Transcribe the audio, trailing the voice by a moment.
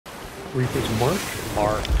Reaper's Mark?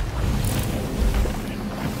 Mark.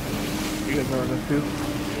 You guys know this too?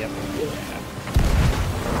 Yep.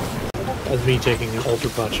 That's me taking an ultra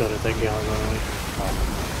pot shot at that gallon only.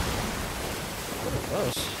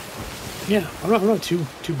 Close. Yeah, I'm not too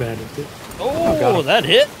bad at it. Oh, that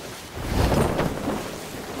hit?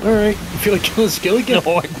 Alright, you feel like killing Skilly again?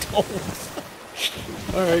 No, I don't.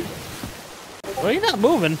 Alright. Well, you're not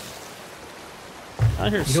moving. I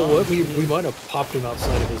hear You know what? We might have popped him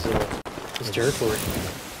outside of his territory.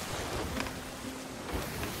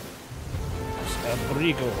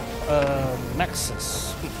 Brigo.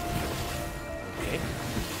 Nexus. Okay.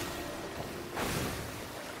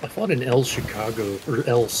 I fought in L Chicago, or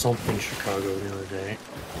L something Chicago the other day.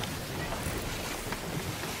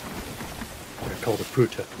 I called it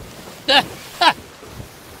Puta.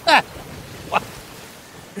 What?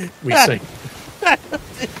 We say.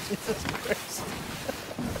 Jesus Christ.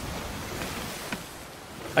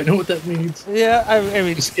 I know what that means. Yeah, I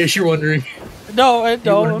mean... Just in case you're wondering. No, I You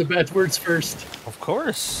don't. learned the bad words first. Of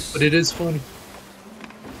course. But it is funny.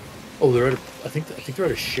 Oh, they're at a... I think they're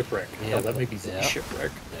at a shipwreck. Yeah, Oh, that may be the yeah.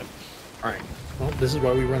 shipwreck. Yep. Alright. Well, this is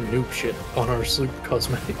why we run noob shit on our sleep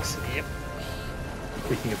cosmetics. Yep.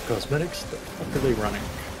 Speaking of cosmetics, the fuck are they running?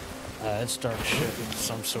 It's dark shit of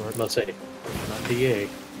some sort. Let's say, not DA.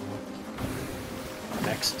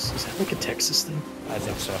 Texas. Is that like a Texas thing? I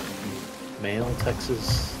think so. Male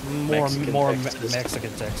Texas? More Texas.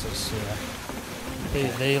 Mexican Texas, yeah.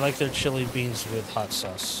 They like their chili beans with hot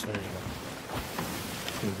sauce. There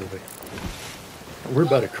you go. We're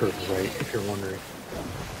about a curve, right? If you're wondering.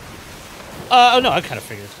 Oh no, I kind of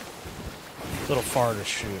figured. A little far to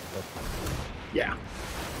shoot, but Yeah.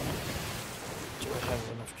 do I have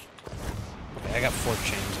enough? Okay, I got 4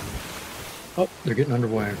 chains. Oh, they're getting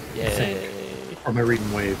underwire. I think. Yay! Or am I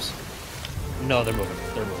reading waves? No, they're moving.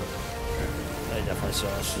 They're moving. They definitely saw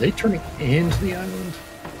us. Are they turning into the island?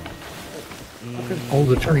 Oh,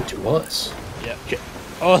 they're turning to us. Yep. Okay.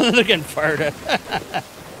 Oh, they're getting fired at.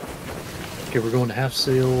 Okay, we're going to half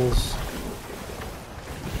sails.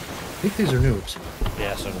 I think these are noobs.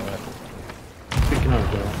 Yeah, so do I. Picking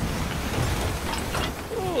up though.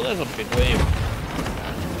 Oh, that's a big wave.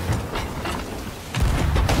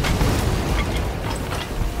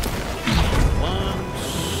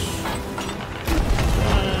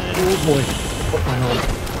 Oh boy. Fuck my home.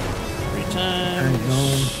 3 Turn times.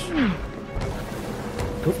 home.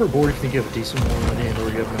 Go for a board if you think you have a decent one in hand or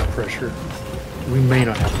you have enough pressure. We may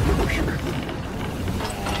not have enough pressure.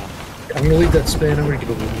 I'm gonna leave that spin. I'm gonna give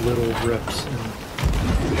a little reps.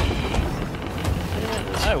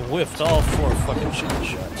 I whiffed all 4 fucking shot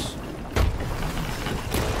shots.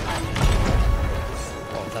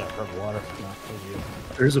 Oh, I thought I heard water. No, it was you.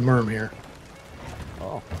 There's a merm here.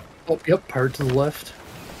 Oh. Oh, yep, pirate to the left.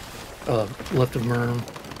 Left of merm.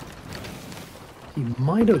 He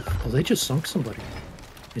might have. Oh, they just sunk somebody.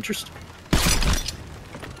 Interesting.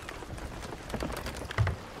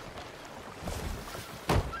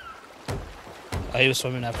 Oh, he was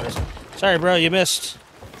swimming after us. Sorry, bro, you missed.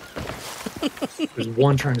 There's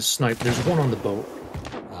one trying to snipe. There's one on the boat.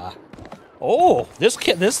 Oh, this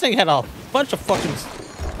thing had a bunch of fucking.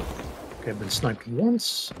 Okay, I've been sniped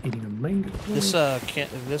once. Eating a mango. This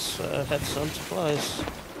had some supplies.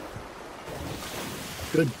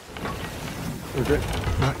 Good. Regret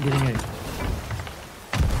not getting in.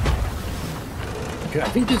 Okay, I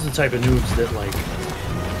think this is the type of noobs that like.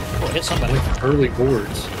 Oh, hit somebody. With early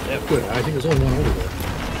boards. Yep. Good. I think there's only one over there.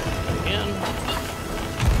 Again.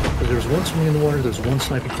 But there's one swimming in the water. There's one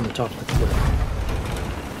sniping from the top of the cliff.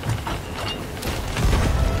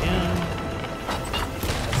 Again.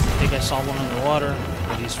 I think I saw one in the water,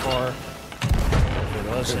 but he's far. If it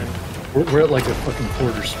was him. We're at like a fucking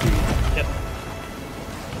quarter speed. Yep.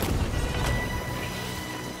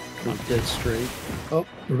 Go dead straight. Oh,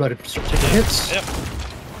 we're about to start taking hits. Yep.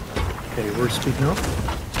 Okay, we're speeding up.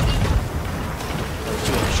 There's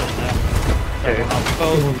 2 of them shooting now. Okay. Off the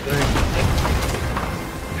boat.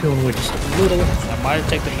 Peeling away just a little. I might have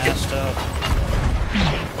taken the mast out.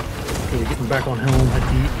 Okay, we're getting back on helm.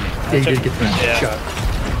 Yeah, you did get that shot.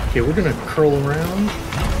 Okay, we're gonna curl around.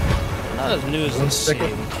 Not as new as One this second.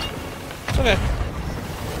 scene. It's okay.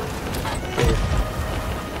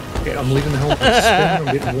 Okay, I'm leaving the helm for a spin.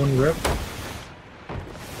 I'm getting 1 rep.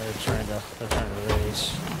 They're trying to raise.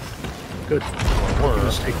 Good. We're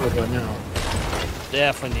gonna stay close by now.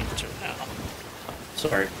 Definitely need to turn now.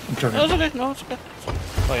 Sorry, I'm turning. No, it's okay. No, it's okay.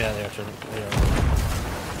 Oh yeah, they are turning. They are.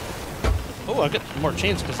 Oh, I got more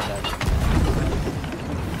chains because of that.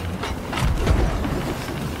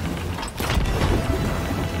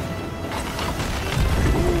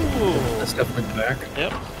 Ooh. That's definitely the back.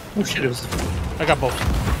 Yep. Oh shit, it was. I got both.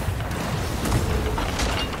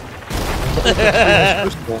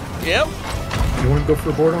 First of all, Yep. you want to go for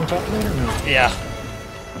a board on top of that or no? Yeah.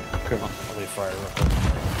 Okay. I'll leave fire real quick.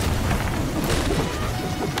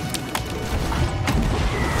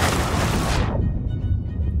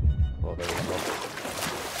 Oh, there we go.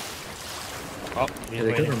 Oh, he's They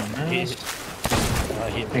waiting. could have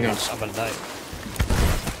Hang on. I'm gonna die.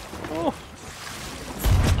 Oh.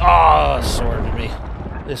 Oh, sworded me.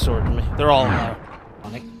 They sworded me. They're all now.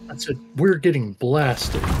 I said, we're getting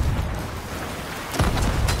blasted.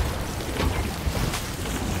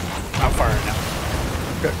 I'm firing now.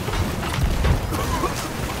 Okay.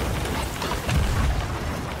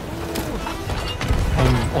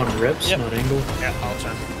 On reps, Yep. not angle. Yeah, I'll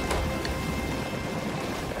turn.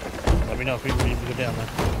 Let me know if we need to go down there.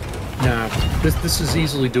 Nah, this is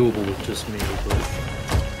easily doable with just me. But...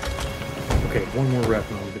 Okay, one more rep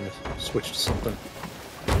and I'm gonna switch to something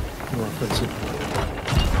more offensive.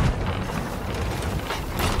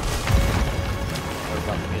 We're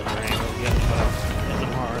about to be in the angle again, but I'm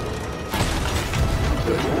hitting hard.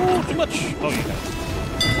 Oh, too much. Oh, you got it.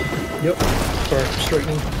 Yep. Sorry,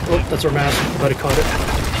 straightening. Oh, that's our mask. Glad I caught it.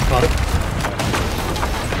 Caught it.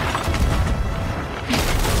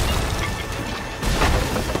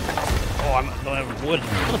 Oh, I don't have wood.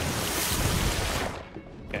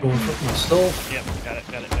 Okay. Going for myself. Yep, got it.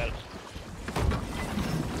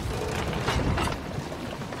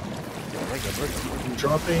 We're good.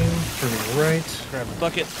 Dropping. Turning right. Grab a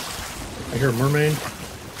bucket. I hear a mermaid.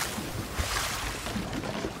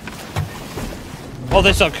 Oh,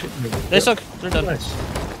 they suck. They suck. They're done. Nice.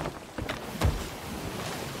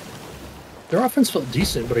 Their offense felt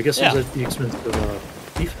decent, but I guess it was at the expense of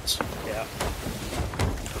defense. Yeah.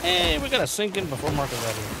 Hey, we got a sink in before Mark is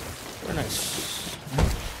out here. Very nice.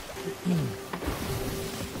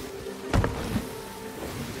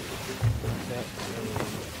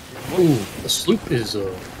 Ooh, the sloop is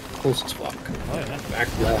close as fuck. Oh, yeah. Back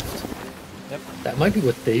left. Yep. That might be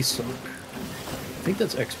what they sunk. I think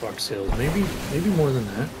that's Xbox sales. Maybe more than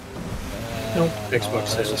that. No, Xbox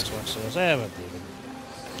sales. Xbox sales. I haven't even.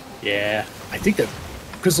 Yeah, I think that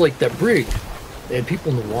because like that brig, they had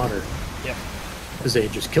people in the water. Yep. Because they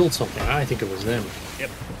had just killed something. I think it was them.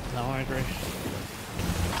 Yep. No, I agree.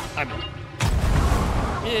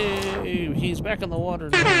 Yay! He's back in the water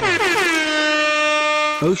now.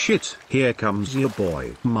 Oh shit! Here comes your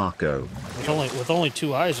boy Marco. With only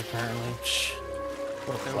 2 eyes apparently. Shh.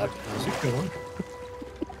 What a flap. How's it going?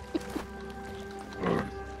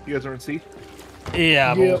 You guys are in C?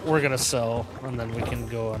 Yeah, Yep. but we're gonna sell, and then we can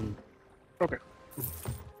go on Okay.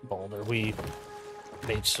 Boulder. We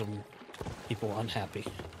made some people unhappy.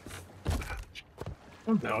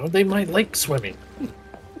 Oh, no, they might like swimming.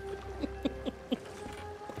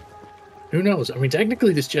 Who knows? I mean,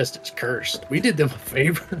 technically this chest is cursed. We did them a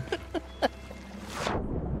favor.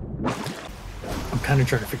 I'm kind of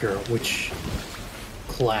trying to figure out which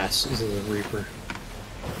class is the Reaper.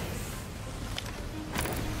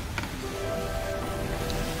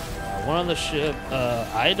 One on the ship,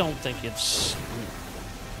 I don't think it's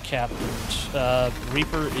captained.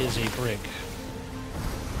 Reaper is a brig.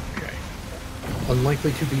 Okay.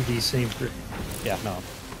 Unlikely to be the same group. Yeah, no.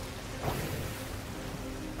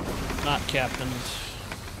 Not captained.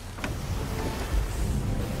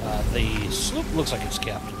 The sloop looks like it's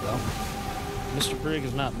captained, though. Mr. Brig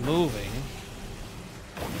is not moving.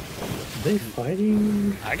 Are they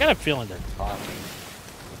fighting? I got a feeling they're talking.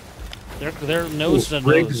 They're nose to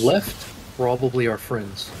Brig nose. left, probably our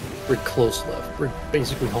friends. Brig close left. Brig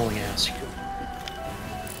basically hauling ass here.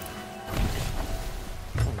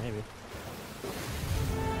 Oh, maybe.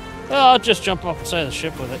 Well, I'll just jump off the side of the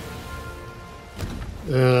ship with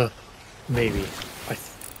it. Maybe.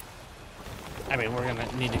 I mean, we're gonna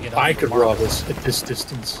need to get. I could rob us at this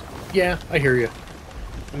distance. Yeah, I hear you.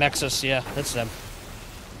 Nexus, yeah, that's them.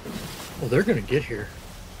 Well, they're gonna get here.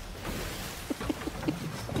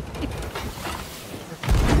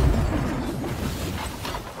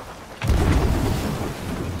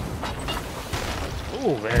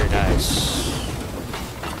 Ooh, very nice.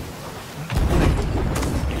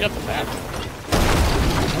 You got the map.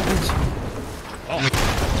 Oh.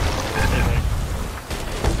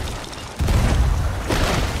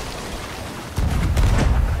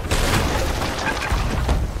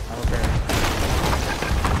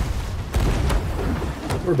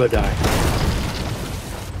 We're about to die.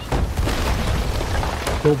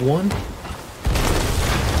 Killed one.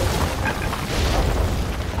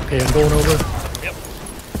 Okay, I'm going over. Yep.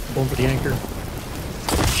 Going for the anchor.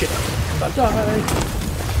 Shit, I'm about to die.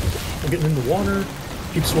 I'm getting in the water.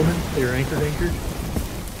 Keep swimming. They're anchored.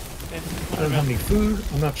 Okay. I don't have any food.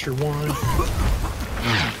 I'm not sure why.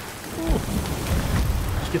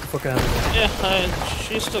 Get the fuck out of there. Yeah,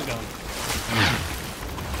 she's still going.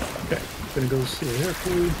 Okay, gonna go see the air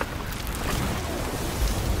food.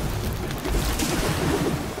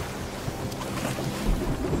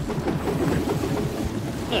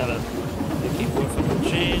 Yeah, they keep whiffing the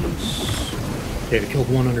chains. Okay, they killed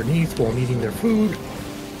one underneath while I'm eating their food.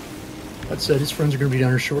 That said, his friends are gonna be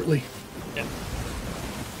down here shortly. Yep.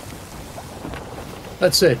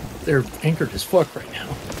 That said, they're anchored as fuck right now.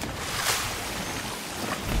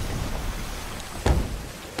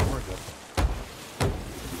 We're good.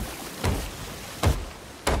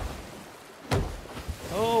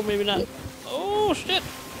 Oh, maybe not. Oh, shit.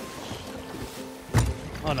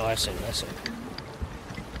 Oh, no, I see.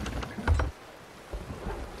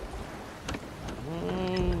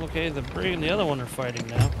 Okay, the Brig and the other one are fighting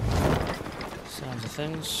now. Sounds of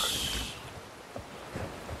things.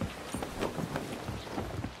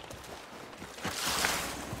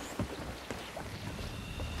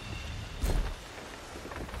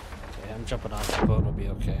 Okay, I'm jumping off the boat. It'll be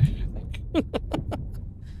okay, I think.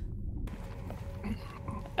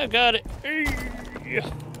 I got it. I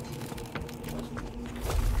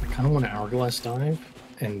kind of want an hourglass dive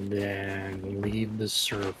and then leave the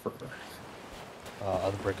server.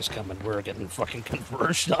 The Brig is coming. We're getting fucking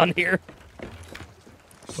converged on here.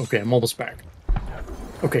 Okay, I'm almost back.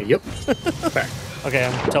 Okay, yep. Back. Okay,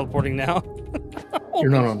 I'm teleporting now.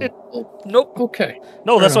 You're not on. Nope. Okay.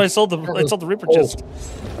 No, Fair that's why I enough. sold the Reaper chest.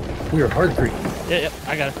 We are hard green. Yeah,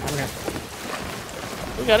 I got it. I'm here.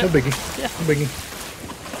 We got No it. biggie. Yeah. No biggie.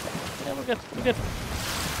 Yeah, we're good. We're good.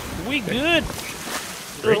 We good.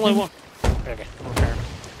 There's only one. Okay, I'm repairing.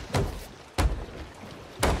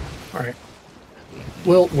 All right.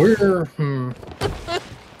 Well, we're. Oh,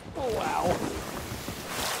 wow.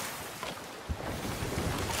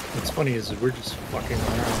 What's funny is that we're just fucking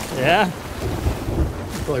around. Yeah.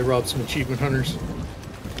 Probably robbed some achievement hunters.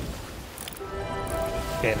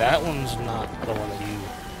 Okay, that one's not the one that you...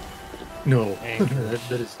 No, Anchor.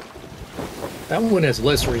 that one has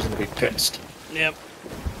less reason to be pissed. Yep.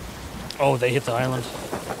 Oh, they hit the island.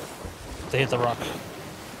 They hit the rock.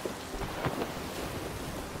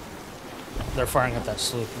 They're firing at that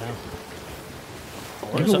sloop now.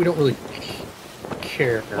 You know, we don't really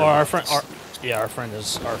care. Oh, our friend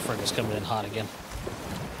is coming in hot again.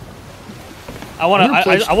 I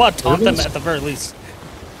want to taunt them at the very least.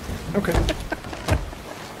 Okay.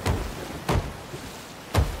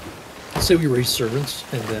 Let's say we raise servants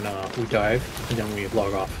and then we dive and then we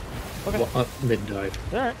log off. Okay. Mid dive.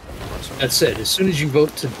 All right. That said, as soon as you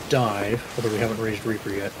vote to dive, although we haven't raised Reaper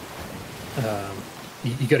yet,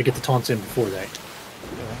 you got to get the taunts in before that.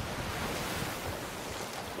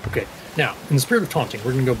 Okay. Now, in the spirit of taunting,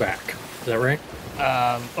 we're going to go back. Is that right?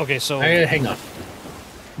 Okay, so... Hang on.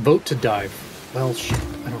 Vote to dive. Well, shit,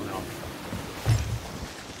 I don't know.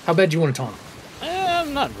 How bad do you want to taunt?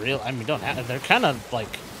 Not real. I mean, don't have... They're kind of,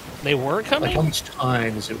 like... They were coming? Like, how much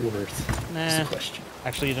time is it worth? Nah. Is the question.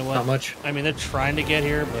 Actually, you know what? How much? I mean, they're trying to get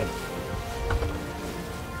here, but...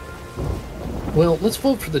 Well, let's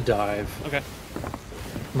vote for the dive. Okay.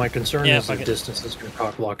 My concern is the distance is going to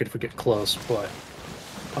cock block it if we get close, but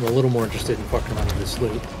I'm a little more interested in fucking around this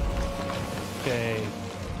loop. Okay.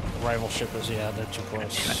 Rival shippers, yeah, they're too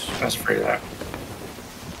close. I was afraid of that.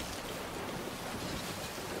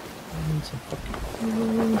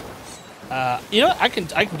 You know, I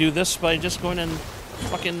can do this by just going and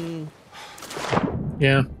fucking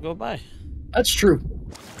go by. That's true.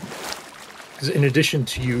 Because in addition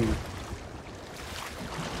to you,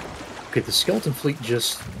 okay, the skeleton fleet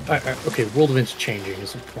just okay. World events changing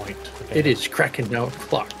is the point. Okay. It is cracking now at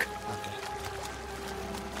clock. Okay.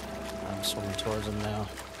 I'm swimming towards them now.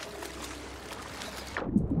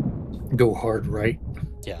 Go hard right.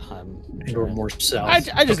 Yeah, I'm. Or more south.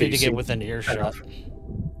 I just need to get within earshot.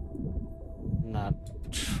 Not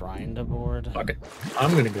trying to board. Okay,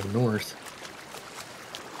 I'm gonna go north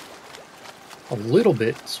a little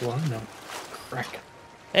bit, so I'm not cracking.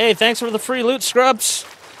 Hey, thanks for the free loot, Scrubs.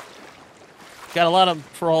 Got a lot of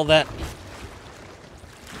for all that.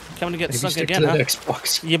 Coming to get sunk again, huh?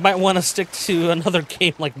 Xbox. You might want to stick to another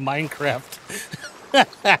game like Minecraft.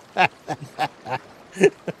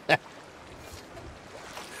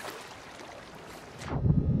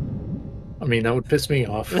 I mean, that would piss me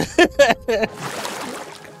off.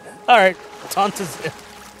 All right, taunt is in.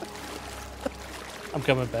 I'm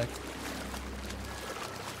coming back.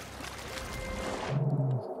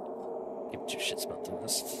 Give two shits about the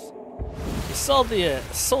rest. You sold the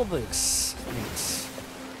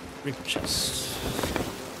Reaper chest.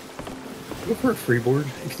 Go for a freeboard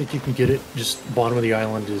if you think you can get it. Just bottom of the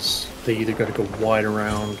island is they either got to go wide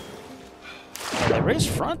around. They raised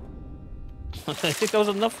front. I think that was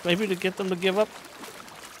enough, maybe, to get them to give up.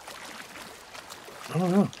 I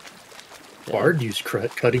don't know. Bard used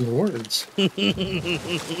cutting words. To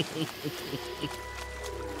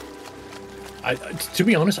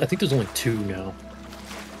be honest, I think there's only 2 now.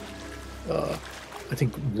 I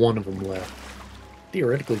think one of them left.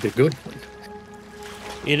 Theoretically, the good one.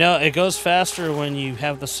 You know, it goes faster when you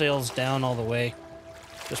have the sails down all the way.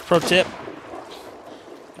 Just pro tip.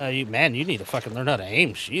 You need to fucking learn how to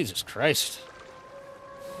aim. Jesus Christ.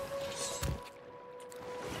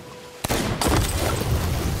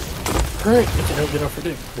 Alright, what the hell did I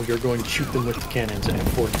predict? Well, you're going to shoot them with the cannons and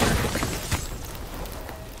forward traffic.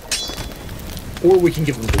 Or we can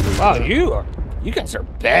give them the loot. Wow, you guys are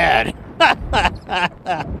bad.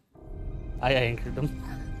 I anchored them.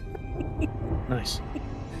 Nice.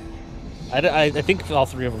 I think all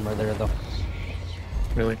 3 of them are there, though.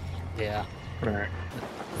 Really? Yeah. Alright.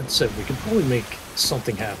 That said, we can probably make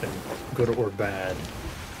something happen, good or bad.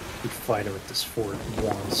 We fight him at this fort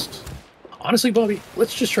once. Honestly, Bobby,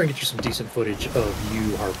 let's just try and get you some decent footage of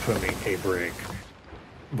you harpooning a brig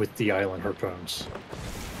with the island harpoons.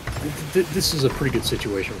 This is a pretty good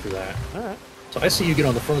situation for that. Alright. So I see you get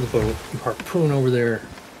on the front of the boat, you harpoon over there,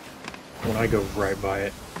 when I go right by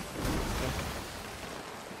it.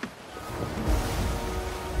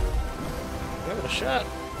 Give it a shot.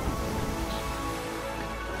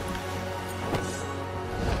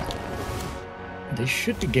 They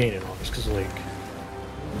should be gaining on us, because, like...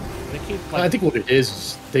 They keep, I think what it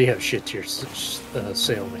is they have shit tier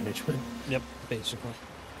sail management. Yep, basically.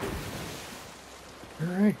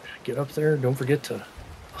 Alright, get up there. Don't forget to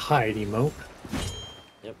hide emote.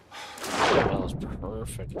 Yep. That was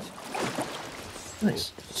perfect.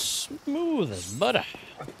 Nice. Smooth as butter.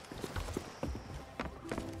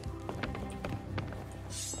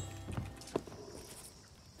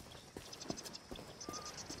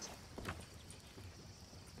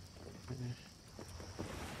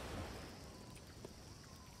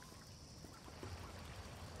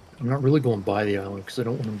 I'm not really going by the island because I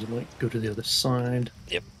don't want them to, like, go to the other side.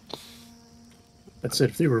 Yep. That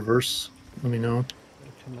said, if they reverse, let me know.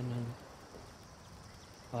 They're coming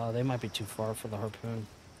in. They might be too far for the harpoon.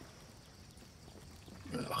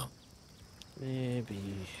 Ugh.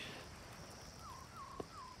 Maybe.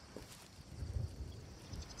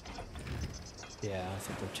 Yeah, I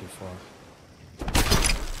think they're too far.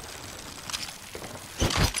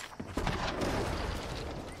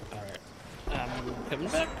 Alright. I'm coming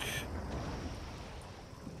back.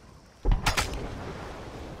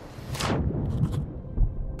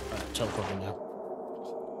 Alright, teleporting now.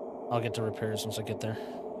 I'll get to repairs once I get there.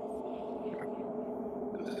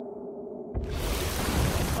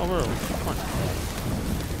 Oh, we're not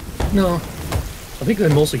dead. No. I think they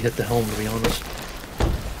mostly hit the helm, to be honest.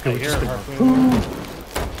 I They hear just a been harpoon.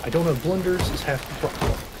 I don't have blunders is half the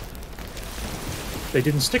problem. They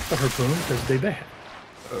didn't stick the harpoon because they bad.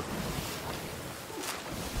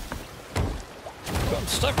 I'm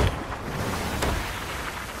stuck.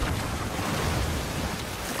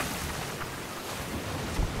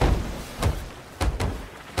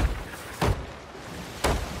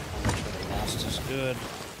 Last is good.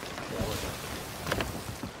 Yeah, we're good.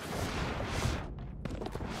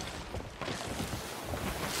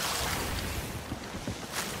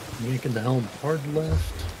 Yanking the helm hard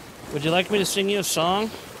left. Would you like me to sing you a song?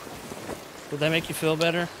 Would that make you feel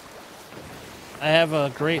better? I have a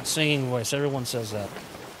great singing voice. Everyone says that.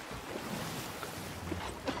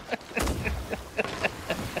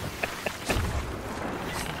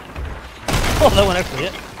 Oh, that one actually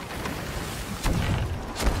hit.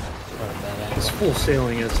 It's full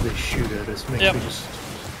sailing as they shoot at us. Makes Yep. me just...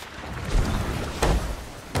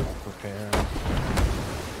 Prepare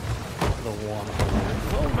the one.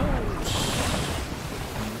 Oh no!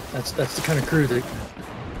 That's the kind of crew that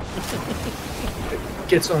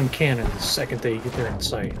gets on cannon the second they get there in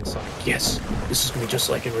sight. It's like, yes, this is going to be just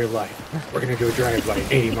like in real life. We're going to go drive like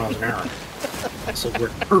 80 miles an hour. So it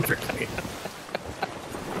worked perfectly.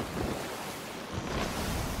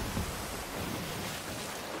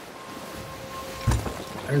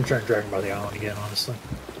 I'm going to try and drag him by the island again, honestly.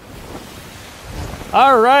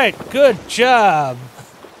 All right, good job.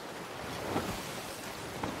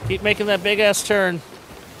 Keep making that big ass turn.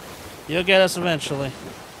 You'll get us eventually.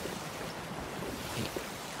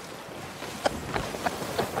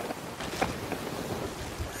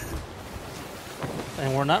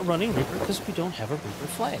 And we're not running Reaper because we don't have a Reaper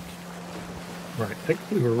flag. Right.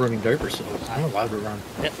 Technically, we're running diaper cells. I'm allowed to run.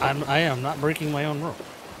 Yeah, I am not breaking my own rule.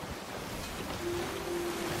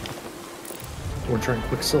 We're trying to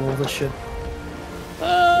quick sell all this shit.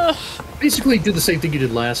 Basically, do the same thing you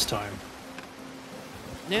did last time.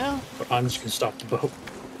 Yeah. But I'm just gonna stop the boat.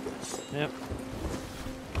 Yep.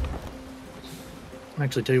 I'll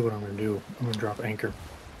actually tell you what I'm gonna do. I'm gonna drop anchor.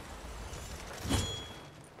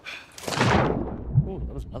 Ooh,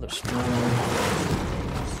 that was another storm.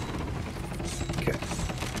 Okay.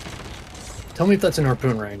 Tell me if that's in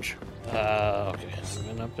harpoon range. Okay.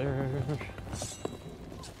 I'm up there.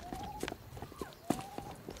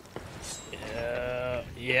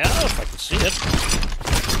 Yeah, if I can see it.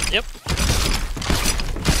 Yep.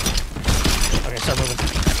 Okay, start moving.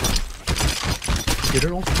 Get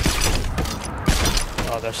it all?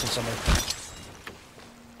 Oh, there's somebody.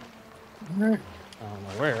 Alright. I don't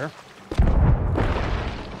know where.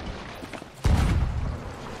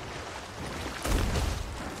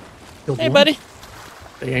 Killed Hey, one. buddy.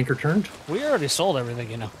 The anchor turned. We already sold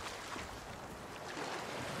everything, you know.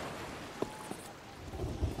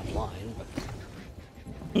 I'm lying, but...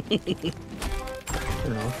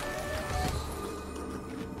 Fair enough.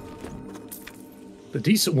 The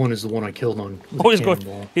decent one is the one I killed on. Oh, he's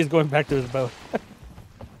cannonball. going back to his boat. I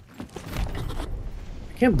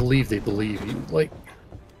can't believe they believe you. Like,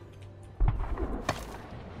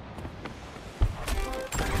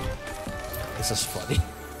 This is funny.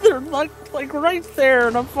 They're like right there,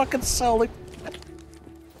 and I'm fucking selling.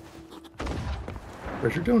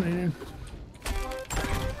 pressure donated.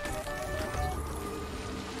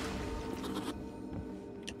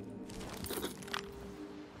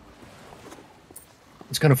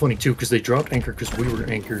 It's kind of funny too, because they dropped anchor because we were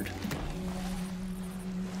anchored.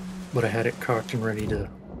 But I had it cocked and ready to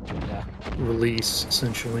release,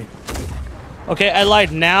 essentially. Okay, I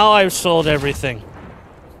lied. Now I've sold everything.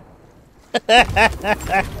 Alright,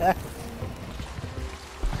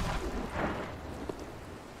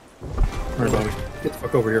 Bobby. Get the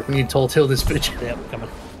fuck over here. We need to tall tail this bitch. Yep, coming.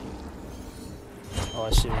 Oh,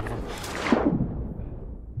 I see one.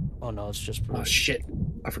 Oh no, it's just Bruce. Oh shit.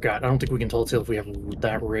 I forgot. I don't think we can tall tail if we have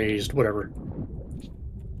that raised. Whatever.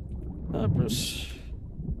 Bruce.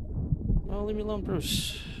 Oh, leave me alone,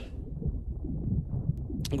 Bruce.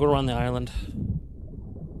 I'll go around the island.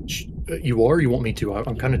 You are? You want me to?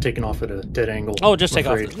 I'm kind of taking off at a dead angle. Oh, just take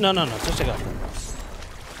afraid. off. No, just take off.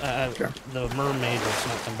 Sure. The mermaid has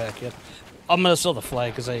not come back yet. I'm gonna sell the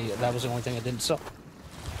flag because that was the only thing I didn't sell.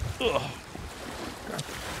 Ugh.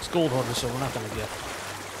 It's gold order, so we're not gonna get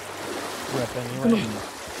rep anyway.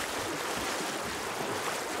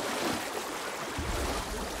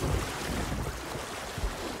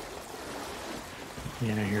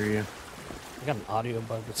 Yeah, I hear you. I got an audio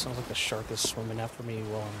bug. It sounds like the shark is swimming after me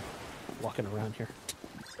while I'm walking around here.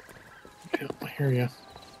 Yeah, I hear you.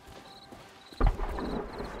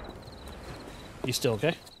 You still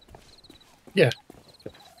okay? Yeah.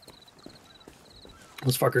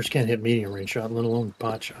 Those fuckers can't hit medium range shot, let alone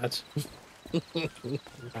pot shots.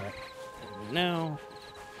 Alright. Now.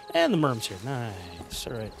 And the merm's here. Nice.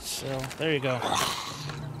 Alright, so there you go.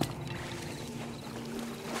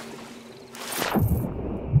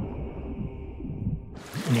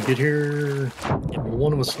 When you get here,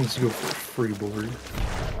 one of us needs to go for a freeboard.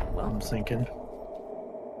 I'm thinking.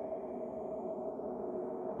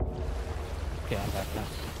 Okay, I'm back now.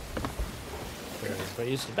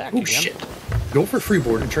 Everybody's back Oh again. shit. Go for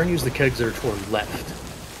freeboard and try and use the kegs that are to our left.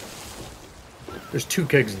 There's 2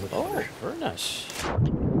 kegs in the Oh, water. very nice.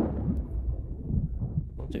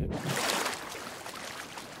 Will do.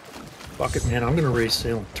 Fuck it, man. I'm gonna raise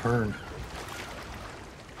sail and turn.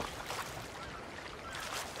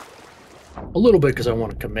 A little bit because I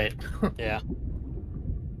want to commit. Yeah.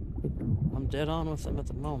 I'm dead on with them at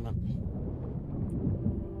the moment.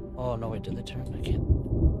 Oh, no, wait, did they turn? I can't.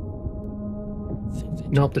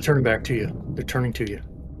 Nope, they're turning back to you. They're turning to you.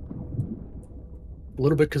 A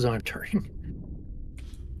little bit because I'm turning.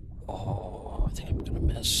 Oh, I think I'm gonna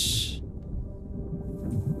miss.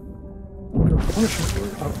 I'm gonna punish them for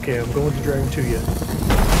it. Okay, I'm going to drag them to you.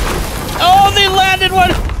 Oh, they landed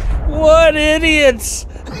one! What idiots!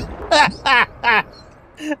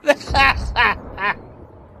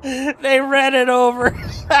 They ran it over.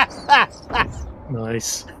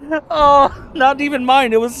 Nice. Oh, not even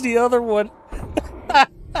mine. It was the other one.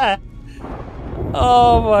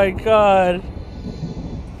 Oh my god.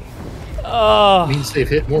 Oh. Means they've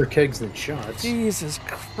hit more kegs than shots. Jesus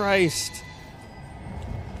Christ.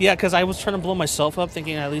 Yeah, because I was trying to blow myself up,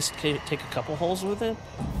 thinking I at least take a couple holes with it,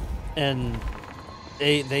 and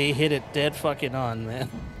they hit it dead fucking on, man.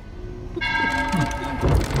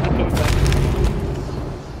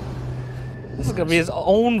 This is gonna be his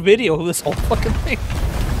own video of this whole fucking thing.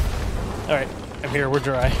 All right, I'm here. We're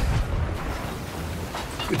dry.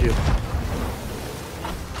 Good deal.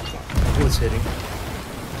 What's hitting?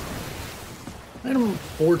 I hit him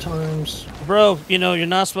 4 times. Bro, you know, you're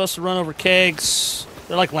not supposed to run over kegs.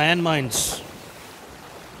 They're like landmines.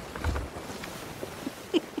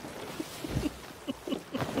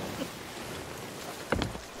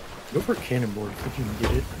 Go for a cannonball if you can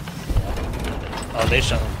get it. Oh, they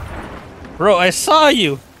shot him. Bro, I saw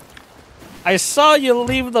you. I saw you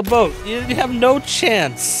leave the boat. You have no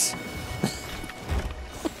chance.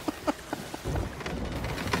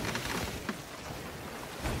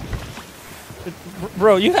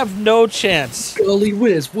 Bro, you have no chance. Golly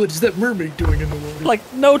whiz, what is that mermaid doing in the water? Like,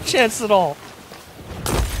 no chance at all.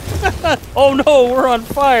 Oh no, we're on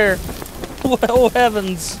fire. Oh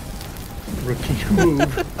heavens. Rookie move.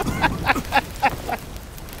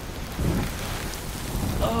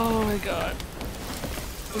 Oh my god.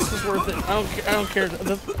 This is worth it. I don't care.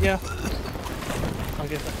 Yeah. I'll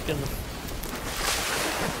get that.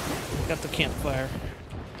 Got the campfire.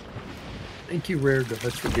 Thank you, Rare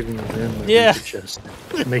Gods, for giving them the Yeah. chest.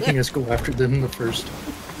 Making us go after them the first.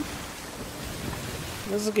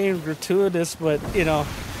 This game is gratuitous, but, you know,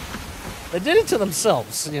 they did it to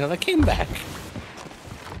themselves. You know, they came back.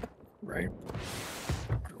 Right.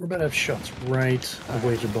 We're about to have shots right. The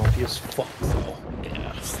waves are bumpy as fuck, though.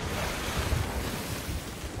 Yeah.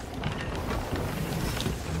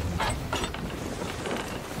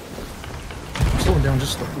 Slowing down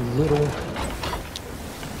just a little.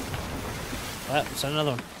 Send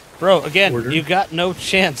another one. Bro, again, Order. you got no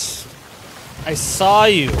chance. I saw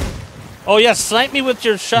you. Oh, yeah, snipe me with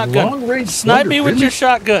your shotgun. Long-range Snipe me with really? your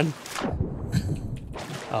shotgun.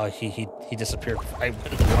 Oh, he disappeared. I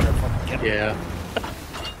went in the water from him. Yeah.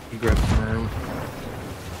 You grabbed the worm.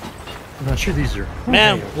 I'm not sure these are.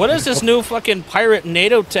 Man, Okay. what is this new fucking pirate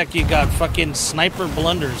NATO tech you got? Fucking sniper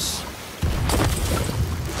blunders.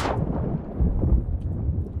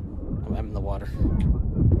 I'm in the water.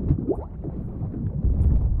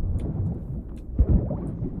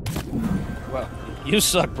 Well, you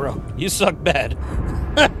suck, bro. You suck bad.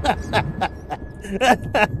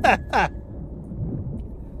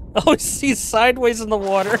 Oh, he's sideways in the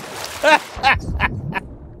water.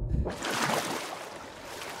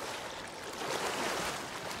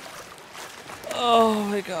 Oh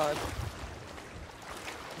my god.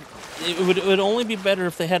 It would only be better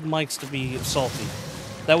if they had mics to be salty.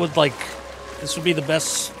 That would, like, this would be the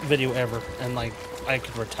best video ever, and, like, I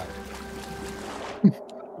could retire.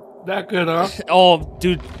 That good, huh? Oh,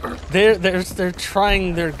 dude, they're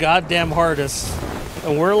trying their goddamn hardest,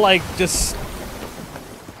 and we're like just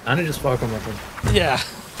I need to just fucking with them. yeah.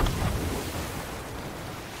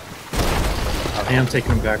 I am taking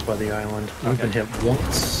them back by the island. I've been hit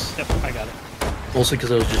once. Yep, I got it. Mostly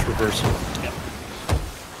because I was just reversing. Yep.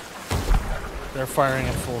 They're firing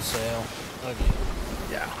at full sail. Okay.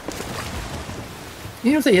 Yeah.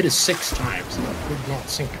 Even if they hit us 6 times, it would not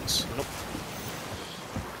sink us. Nope.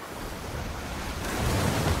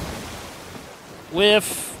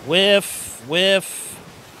 Whiff, whiff,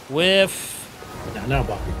 whiff, whiff. Now,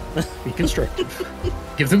 Bobby. Be constructive.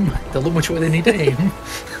 Tell them which way they need to aim.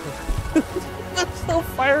 That's still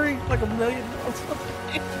firing like a million miles.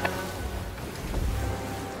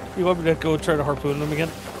 You want me to go try to harpoon them again?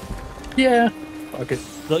 Yeah. Fuck it.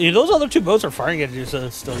 Those other 2 boats are firing at you, so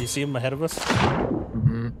still, you see them ahead of us?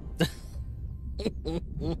 Mm-hmm.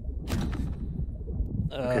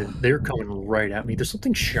 Okay, they're coming right at me. There's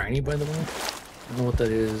something shiny, by the way. I don't know what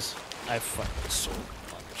that is. I fucking so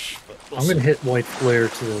much. But I'm gonna hit white flare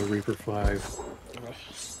to the Reaper 5.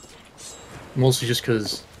 Mostly just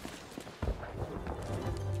because.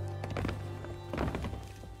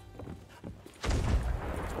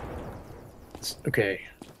 Okay.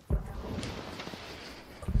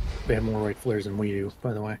 They have more white flares than we do,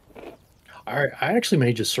 by the way. I actually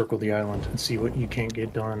may just circle the island and see what you can't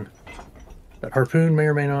get done. That harpoon may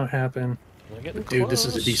or may not happen. Dude, this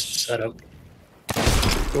is a decent setup.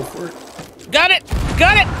 Go for it. Got it!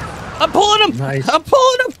 Got it! I'm pulling him! Nice. I'm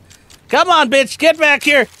pulling him! Come on, bitch, get back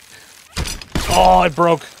here! Oh, it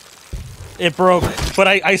broke. It broke. But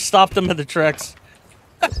I stopped him in the tracks.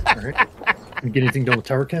 Alright. You get anything done with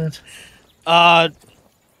tower cannons?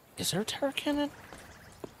 Is there a tower cannon?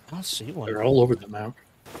 I don't see one. They're all over the map.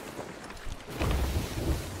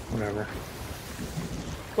 Whatever.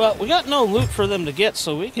 Well, we got no loot for them to get,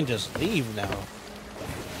 so we can just leave now.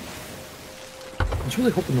 I was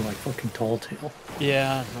really hoping to like fucking tall tail.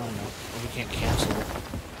 Yeah, no, we can't cancel it.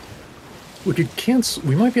 We could cancel.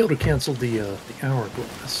 We might be able to cancel the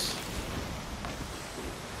hourglass.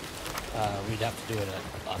 We'd have to do it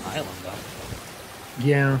on island, though.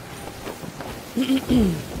 Yeah.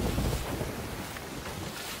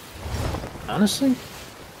 Honestly,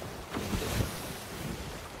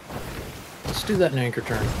 let's do that in anchor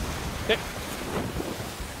turn. Okay.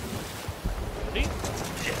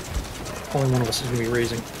 Only one of us is going to be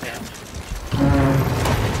raising. Damn.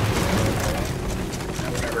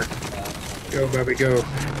 Whatever. Go, baby, go.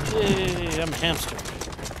 Yay, I'm a hamster.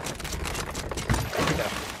 Okay,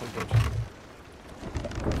 we're good.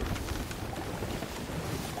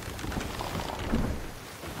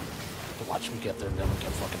 Watch me get there and then we'll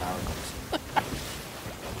get fucking hourglass.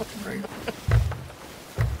 Right.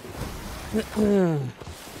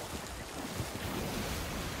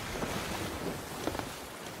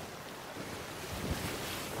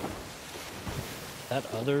 That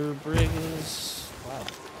other brig is... wow. I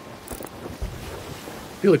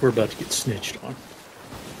feel like we're about to get snitched on.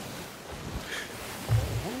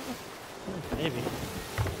 Maybe.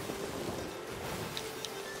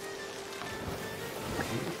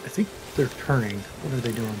 I think they're turning. What are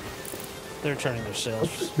they doing? They're turning their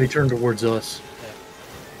sails. They turn towards us.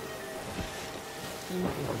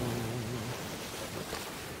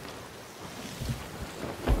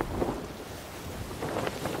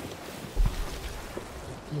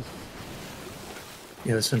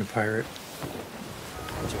 Yeah, let's send a pirate.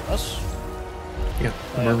 To us? Yeah,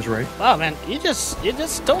 Merm's right. Wow, man, you just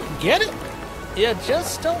don't get it. You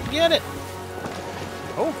just don't get it.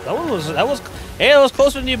 Oh, hey, that was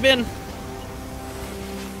closer than you've been.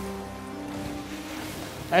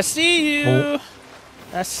 I see you. Oh.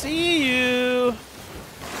 I see you.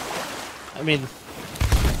 I mean,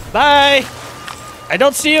 bye. I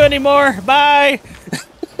don't see you anymore. Bye.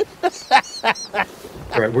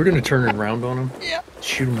 All right, we're gonna turn around on them. Yep.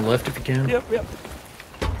 Shoot them left if you can. Yep.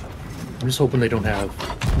 I'm just hoping they don't have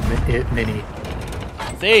many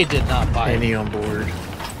They did not buy any on board.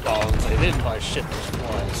 Oh, they didn't buy shit this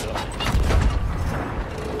fly, so.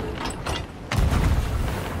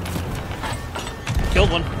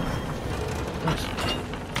 Killed one. Nice.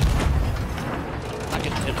 I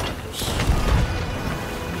can hit one.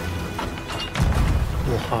 A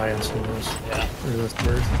little high on some of those. Yeah. Where those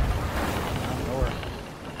birds? Nowhere.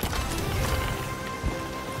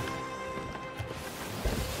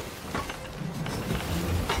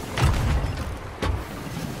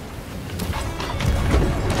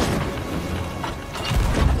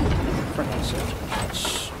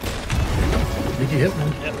 Did you hit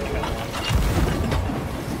one? Yep, I got one.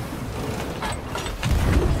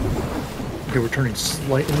 Okay, we're turning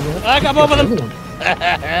slightly left. I got both of them. The other one.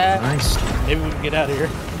 Nice. Maybe we can get out of here.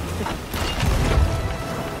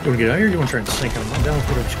 You want to get out here or you want to try and sink them? I'm down with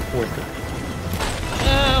whatever you want.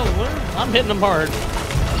 I'm hitting them hard.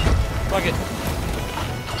 Fuck it.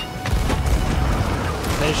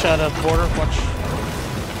 They shot a border. Watch.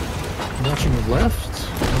 I'm watching the left.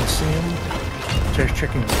 I don't see him.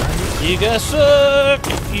 Checking the right. You guys suck.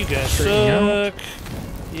 You guys Straightening suck.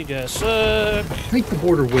 You guys suck. I think the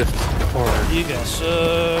border whiffed hard. You guys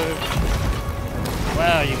suck.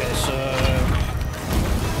 Wow, you guys suck.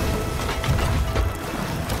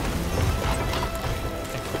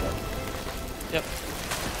 Yep.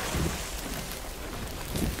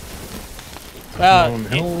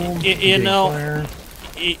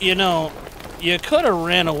 You know, you could have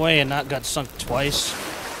ran away and not got sunk twice.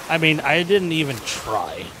 I mean, I didn't even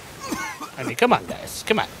try. I mean, come on, guys.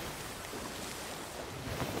 Come on.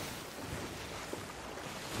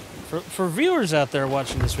 For viewers out there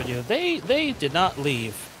watching this video, they did not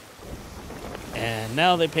leave. And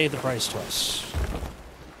now they paid the price twice.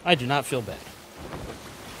 I do not feel bad.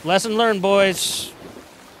 Lesson learned, boys.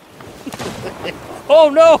 Oh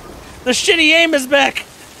no! The shitty aim is back!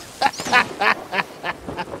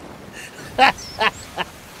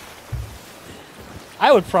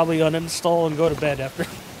 I would probably uninstall and go to bed after.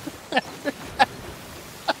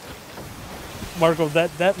 Marco,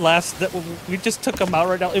 we just took him out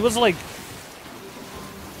right now. It was like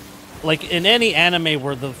in any anime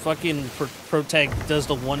where the fucking protag does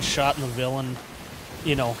the one shot and the villain,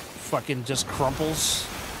 you know, fucking just crumples.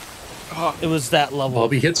 It was that level.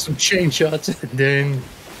 Bobby hit some chain shots, and then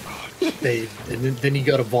then he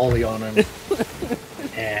got a volley on him,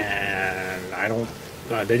 and I don't.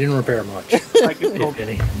 They didn't repair much. I can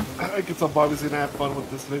tell Bobby's gonna have fun with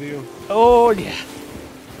this video. Oh yeah.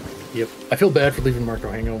 Yep. I feel bad for leaving Marco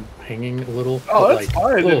hanging a little. Oh, that's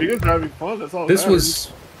fine. If you guys are having fun, that's all. This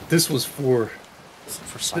was arguably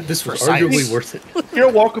worth it.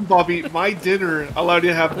 You're welcome, Bobby. My dinner allowed you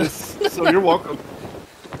to have this, so you're welcome.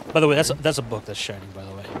 By the way, that's a book that's shining. By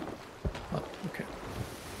the way. Oh, okay.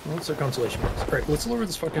 Well, it's our consolation box. All right, let's lower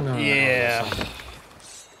this fucking. Yeah.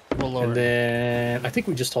 We'll lower and then I think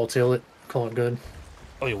we just tall tail it. Call it good.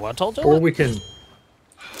 Oh, you want tall tail? Or we can.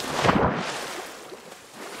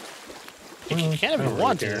 You can't if you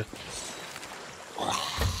want to.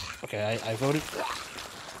 Okay, I voted.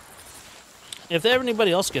 If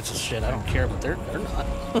anybody else gets this shit, I don't care, but they're not.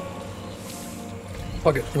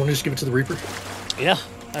 Fuck it. You want to just give it to the Reaper? Yeah,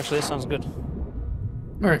 actually, that sounds good.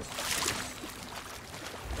 All right.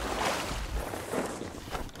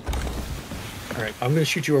 All right, I'm going to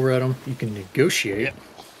shoot you over at him. You can negotiate.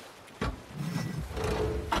 Yep.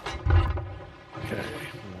 Okay.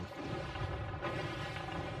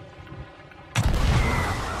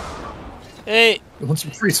 Hey, You want some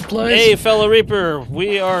free supplies? hey, fellow Reaper,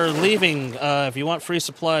 we are leaving. If you want free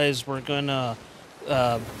supplies, we're gonna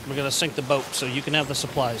sink the boat so you can have the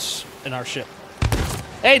supplies in our ship.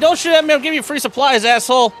 Hey, don't shoot at me! I'll give you free supplies,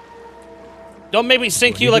 asshole. Don't make me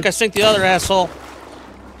sink you like I sink the other asshole.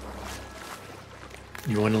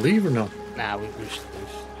 You want to leave or no? Nah, we should leave.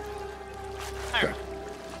 Okay.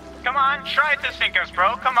 Come on, try to sink us,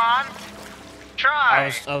 bro. Come on.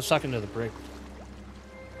 Try. I was talking to the Brig.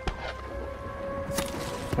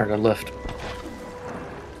 All right, I left.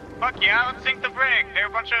 Fuck yeah, let's sink the Brig. They're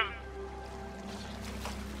a bunch of...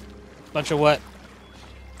 Bunch of what?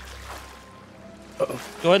 Uh-oh.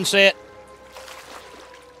 Go ahead and say it.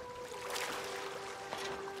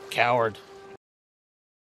 Coward.